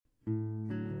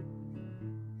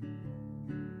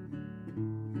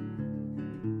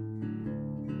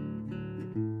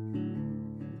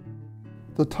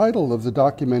The title of the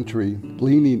documentary,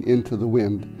 Leaning into the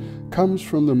Wind, comes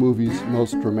from the movie's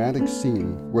most dramatic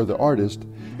scene where the artist,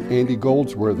 Andy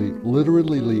Goldsworthy,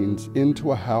 literally leans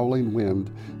into a howling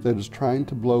wind that is trying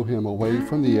to blow him away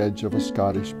from the edge of a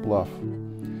Scottish bluff.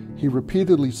 He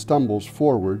repeatedly stumbles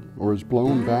forward or is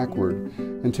blown backward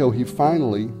until he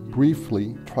finally,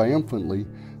 briefly, triumphantly,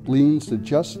 leans at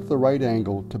just the right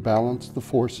angle to balance the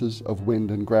forces of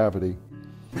wind and gravity.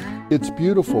 It's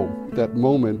beautiful, that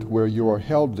moment where you are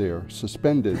held there,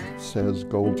 suspended, says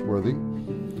Goldsworthy.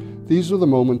 These are the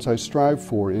moments I strive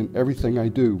for in everything I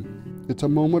do. It's a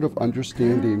moment of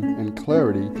understanding and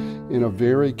clarity in a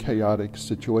very chaotic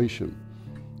situation.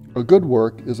 A good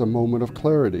work is a moment of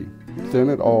clarity. Then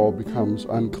it all becomes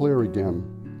unclear again.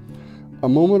 A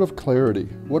moment of clarity,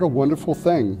 what a wonderful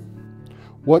thing.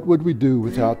 What would we do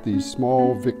without these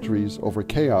small victories over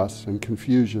chaos and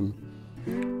confusion?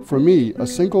 For me, a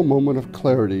single moment of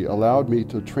clarity allowed me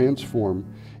to transform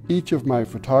each of my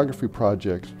photography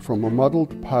projects from a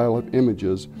muddled pile of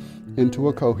images into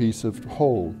a cohesive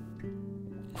whole.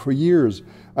 For years,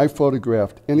 I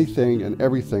photographed anything and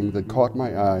everything that caught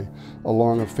my eye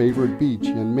along a favorite beach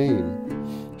in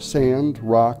Maine. Sand,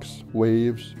 rocks,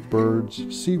 waves,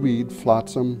 birds, seaweed,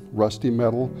 flotsam, rusty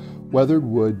metal, weathered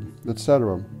wood,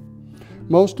 etc.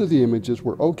 Most of the images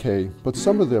were okay, but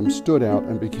some of them stood out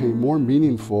and became more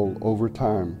meaningful over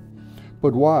time.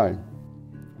 But why?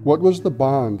 What was the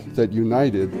bond that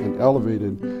united and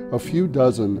elevated a few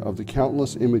dozen of the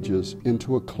countless images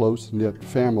into a close-knit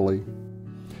family?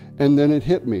 And then it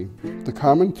hit me. The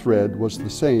common thread was the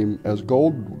same as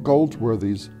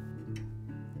Goldsworthy's.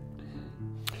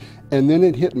 And then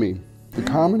it hit me. The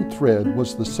common thread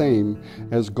was the same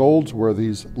as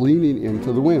Goldsworthy's leaning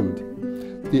into the wind.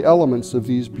 The elements of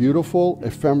these beautiful,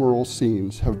 ephemeral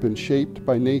scenes have been shaped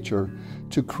by nature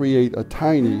to create a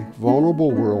tiny,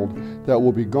 vulnerable world that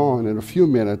will be gone in a few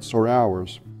minutes or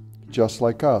hours, just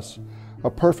like us, a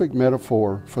perfect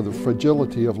metaphor for the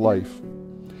fragility of life.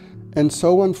 And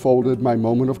so unfolded my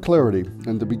moment of clarity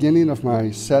and the beginning of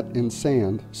my Set in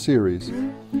Sand series.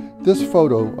 This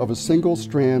photo of a single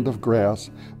strand of grass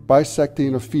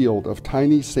bisecting a field of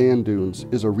tiny sand dunes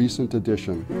is a recent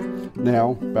addition.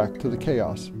 Now, back to the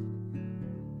chaos.